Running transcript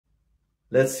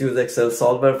Let's use Excel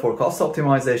Solver for cost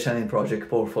optimization in project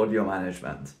portfolio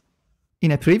management.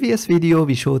 In a previous video,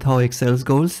 we showed how Excel's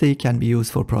goal stick can be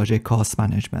used for project cost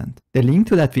management. The link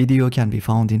to that video can be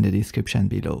found in the description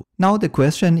below. Now the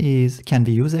question is, can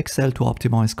we use Excel to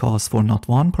optimize costs for not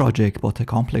one project but a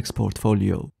complex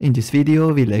portfolio? In this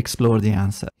video, we'll explore the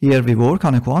answer. Here we work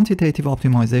on a quantitative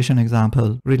optimization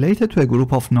example related to a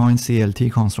group of 9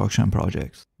 CLT construction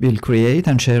projects. We'll create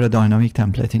and share a dynamic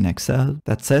template in Excel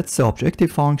that sets the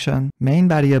objective function, main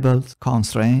variables,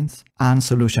 constraints, and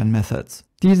solution methods.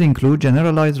 These include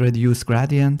generalized reduced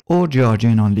gradient or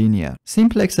GRG nonlinear,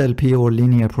 Simplex LP or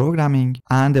linear programming,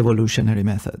 and evolutionary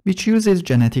method, which uses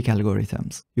genetic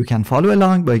algorithms. You can follow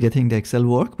along by getting the Excel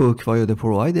workbook via the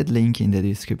provided link in the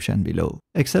description below.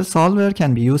 Excel Solver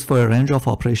can be used for a range of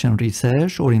operation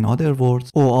research, or in other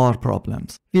words, OR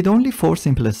problems. With only 4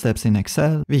 simple steps in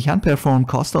Excel, we can perform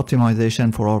cost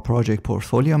optimization for our project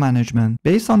portfolio management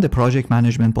based on the Project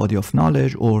Management Body of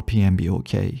Knowledge or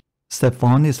PMBOK. Step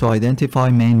 1 is to identify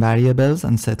main variables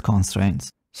and set constraints.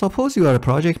 Suppose you are a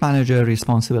project manager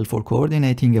responsible for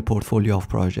coordinating a portfolio of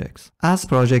projects. As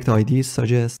project IDs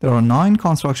suggest, there are 9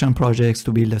 construction projects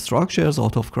to build structures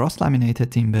out of cross-laminated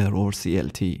timber or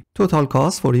CLT. Total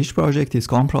cost for each project is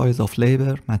comprised of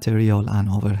labor, material, and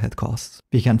overhead costs.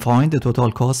 We can find the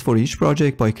total cost for each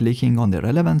project by clicking on the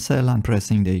relevant cell and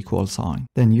pressing the equal sign.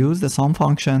 Then use the sum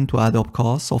function to add up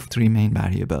costs of 3 main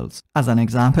variables. As an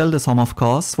example, the sum of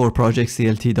costs for project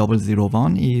CLT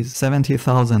 001 is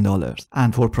 $70,000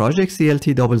 and for project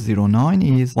CLT 009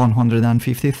 is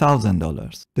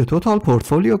 $150,000. The total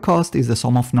portfolio cost is the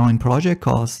sum of 9 project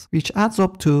costs, which adds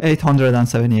up to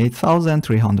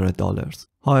 $878,300.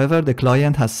 However, the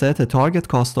client has set a target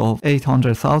cost of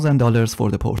 $800,000 for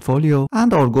the portfolio,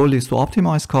 and our goal is to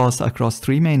optimize costs across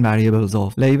 3 main variables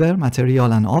of labor,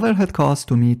 material, and overhead costs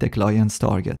to meet the client's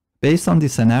target. Based on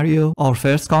this scenario, our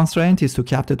first constraint is to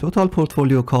cap the total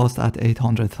portfolio cost at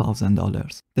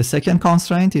 $800,000. The second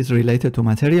constraint is related to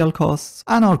material costs,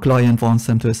 and our client wants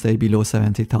them to stay below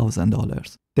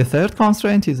 $70,000. The third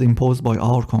constraint is imposed by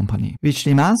our company, which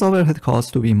demands overhead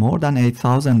costs to be more than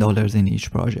 $8,000 in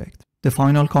each project. The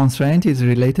final constraint is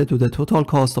related to the total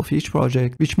cost of each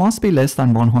project, which must be less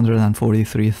than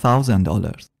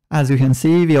 $143,000. As you can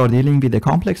see, we are dealing with a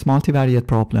complex multivariate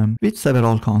problem with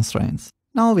several constraints.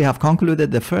 Now we have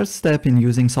concluded the first step in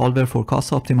using Solver for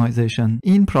cost optimization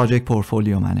in project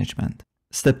portfolio management.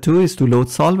 Step 2 is to load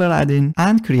Solver add-in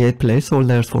and create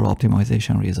placeholders for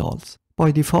optimization results.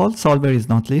 By default, Solver is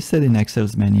not listed in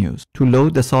Excel's menus. To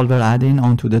load the Solver add-in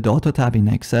onto the Data tab in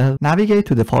Excel, navigate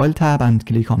to the File tab and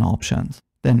click on Options.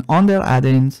 Then under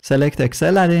Add-ins, select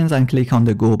Excel Add-ins and click on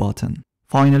the Go button.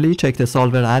 Finally, check the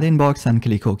Solver add-in box and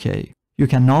click OK. You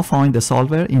can now find the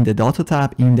Solver in the Data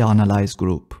tab in the Analyze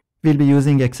group. We'll be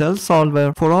using Excel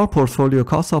Solver for our portfolio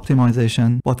cost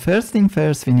optimization, but first thing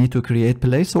first, we need to create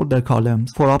placeholder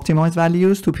columns for optimized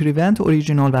values to prevent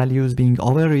original values being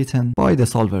overwritten by the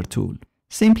Solver tool.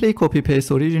 Simply copy-paste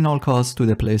original costs to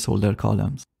the placeholder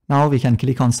columns. Now we can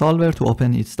click on Solver to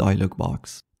open its dialog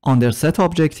box. Under Set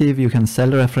Objective, you can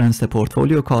cell reference the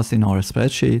portfolio cost in our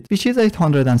spreadsheet, which is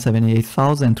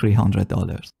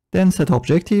 $878,300. Then set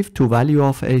objective to value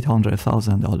of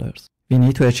 $800,000. We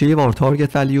need to achieve our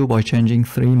target value by changing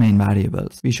 3 main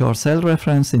variables, which are cell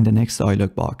referenced in the next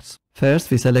dialog box. First,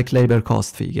 we select labor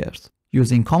cost figures.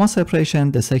 Using comma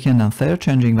separation, the second and third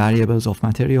changing variables of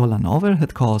material and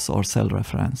overhead costs are cell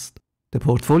referenced. The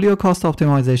portfolio cost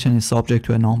optimization is subject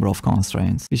to a number of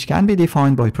constraints, which can be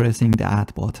defined by pressing the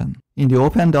Add button. In the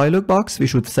Open dialog box, we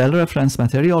should cell reference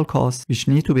material costs, which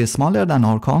need to be smaller than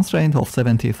our constraint of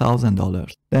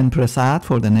 $70,000. Then press Add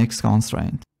for the next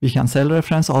constraint. We can cell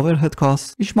reference overhead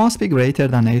costs, which must be greater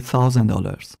than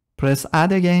 $8,000. Press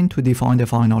Add again to define the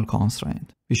final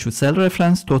constraint. We should cell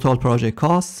reference total project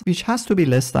costs, which has to be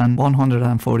less than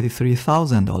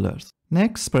 $143,000.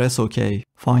 Next, press OK.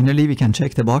 Finally, we can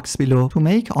check the box below to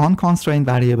make unconstrained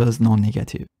variables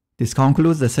non-negative. This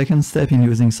concludes the second step in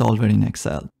using Solver in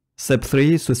Excel. Step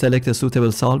 3 is to select a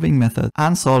suitable solving method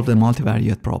and solve the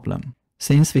multivariate problem.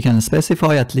 Since we can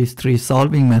specify at least 3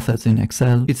 solving methods in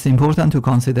Excel, it's important to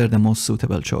consider the most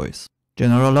suitable choice.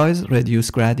 Generalized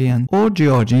reduced gradient or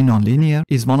GRG nonlinear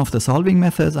is one of the solving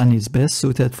methods and is best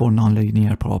suited for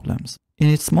nonlinear problems. In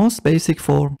its most basic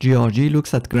form, GRG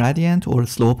looks at gradient or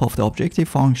slope of the objective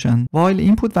function while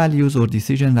input values or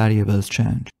decision variables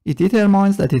change. It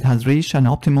determines that it has reached an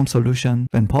optimum solution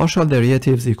when partial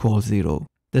derivatives equal 0.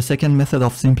 The second method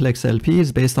of Simplex LP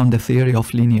is based on the theory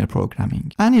of linear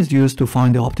programming and is used to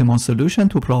find the optimal solution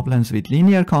to problems with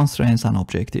linear constraints and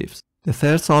objectives. The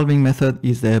third solving method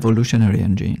is the evolutionary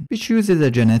engine, which uses a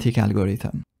genetic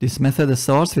algorithm. This method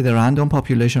starts with a random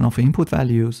population of input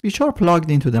values, which are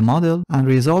plugged into the model, and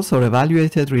results are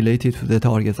evaluated related to the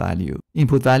target value.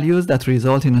 Input values that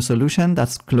result in a solution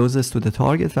that's closest to the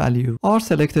target value are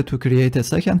selected to create a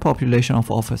second population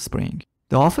of offspring.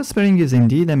 The offspring is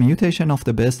indeed a mutation of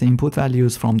the best input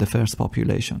values from the first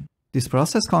population. This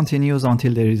process continues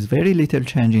until there is very little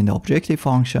change in the objective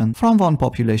function from one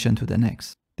population to the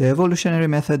next. The evolutionary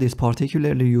method is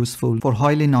particularly useful for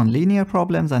highly nonlinear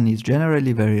problems and is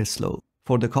generally very slow.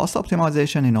 For the cost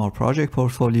optimization in our project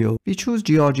portfolio, we choose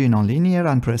GRG nonlinear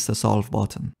and press the solve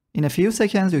button. In a few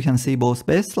seconds, you can see both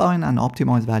baseline and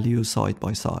optimized values side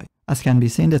by side. As can be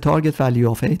seen, the target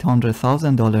value of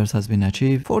 $800,000 has been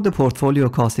achieved for the portfolio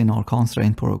cost in our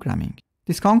constraint programming.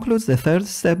 This concludes the third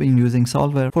step in using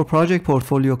Solver for project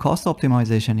portfolio cost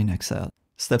optimization in Excel.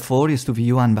 Step 4 is to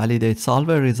view and validate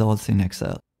Solver results in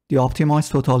Excel. The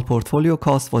optimized total portfolio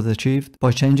cost was achieved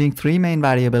by changing three main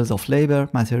variables of labor,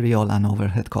 material, and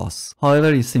overhead costs.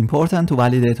 However, it's important to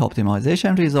validate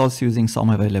optimization results using some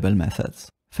available methods.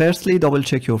 Firstly,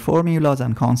 double-check your formulas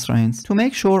and constraints to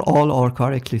make sure all are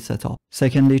correctly set up.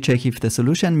 Secondly, check if the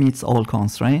solution meets all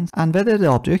constraints and whether the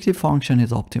objective function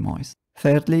is optimized.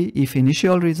 Thirdly, if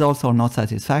initial results are not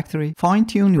satisfactory,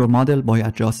 fine-tune your model by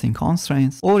adjusting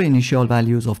constraints or initial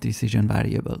values of decision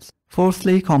variables.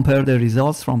 Fourthly, compare the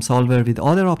results from Solver with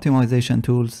other optimization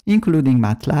tools, including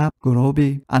MATLAB,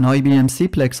 Groby, and IBM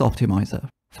Simplex Optimizer.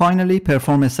 Finally,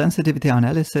 perform a sensitivity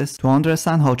analysis to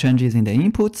understand how changes in the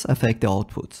inputs affect the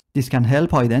outputs. This can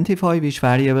help identify which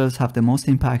variables have the most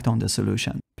impact on the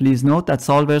solution. Please note that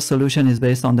Solver's solution is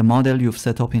based on the model you've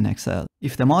set up in Excel.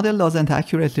 If the model doesn't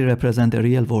accurately represent the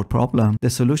real-world problem, the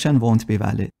solution won't be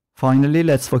valid. Finally,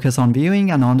 let's focus on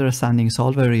viewing and understanding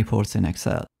Solver reports in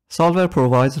Excel. Solver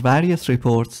provides various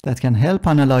reports that can help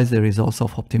analyze the results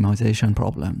of optimization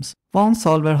problems. Once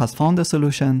Solver has found the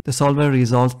solution, the Solver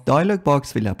results dialog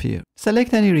box will appear.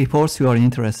 Select any reports you are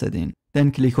interested in.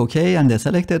 Then click OK and the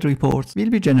selected reports will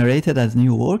be generated as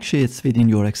new worksheets within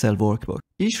your Excel workbook.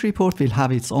 Each report will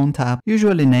have its own tab,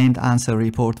 usually named Answer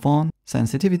Report 1,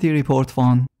 Sensitivity Report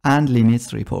 1, and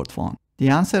Limits Report 1. The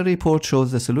answer report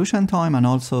shows the solution time, and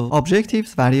also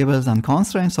objectives, variables, and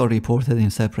constraints are reported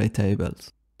in separate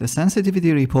tables. The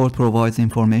sensitivity report provides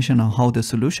information on how the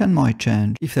solution might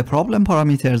change if the problem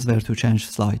parameters were to change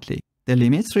slightly. The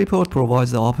limits report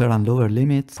provides the upper and lower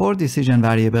limits for decision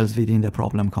variables within the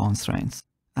problem constraints.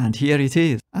 And here it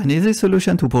is, an easy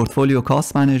solution to portfolio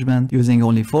cost management using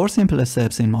only 4 simple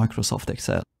steps in Microsoft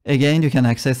Excel. Again, you can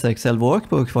access the Excel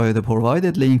workbook via the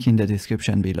provided link in the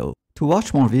description below. To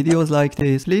watch more videos like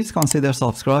this, please consider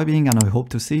subscribing, and I hope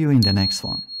to see you in the next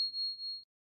one.